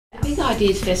Big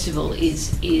Ideas Festival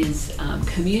is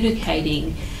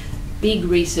communicating big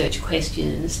research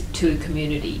questions to the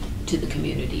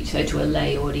community, so to a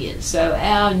lay audience. So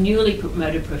our newly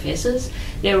promoted professors,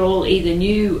 they're all either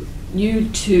new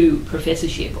to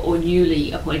professorship or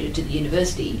newly appointed to the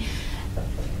university,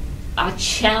 are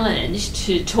challenged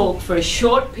to talk for a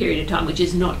short period of time, which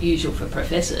is not usual for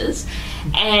professors,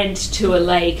 and to a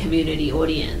lay community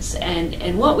audience.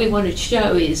 And what we want to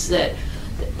show is that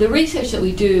the research that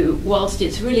we do, whilst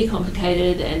it's really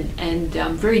complicated and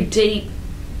very deep,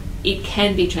 it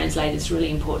can be translated. It's really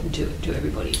important to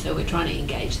everybody. So we're trying to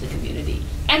engage the community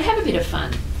and have a bit of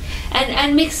fun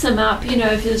and mix them up, you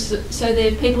know. So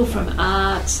there are people from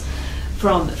arts,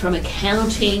 from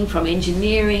accounting, from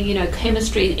engineering, you know,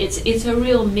 chemistry. It's a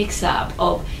real mix-up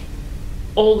of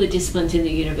all the disciplines in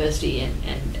the university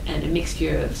and a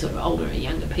mixture of sort of older and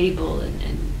younger people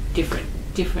and different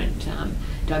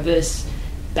diverse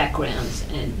backgrounds,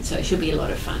 and so it should be a lot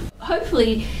of fun.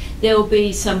 Hopefully there will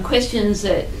be some questions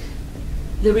that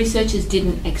the researchers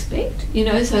didn't expect, you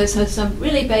know, so some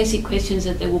really basic questions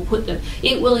that they will put them.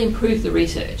 It will improve the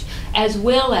research, as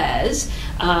well as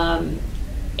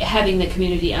having the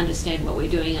community understand what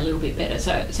we're doing a little bit better.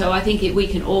 So I think we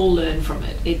can all learn from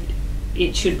it.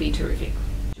 It should be terrific.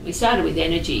 We started with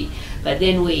energy, but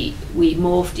then we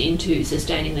morphed into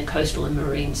sustaining the coastal and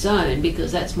marine zone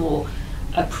because that's more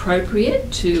appropriate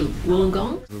to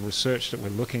Wollongong. The research that we're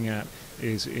looking at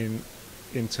is in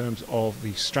terms of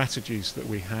the strategies that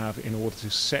we have in order to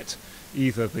set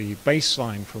either the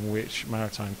baseline from which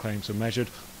maritime claims are measured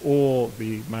or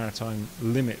the maritime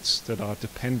limits that are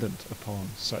dependent upon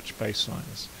such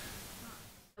baselines.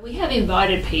 We have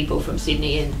invited people from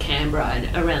Sydney and Canberra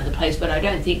and around the place, but I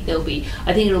don't think there'll be.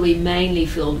 I think it'll be mainly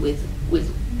filled with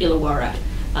Illawarra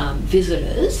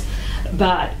visitors.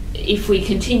 But if we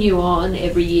continue on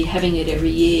every year, having it every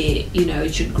year, you know,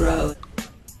 it should grow.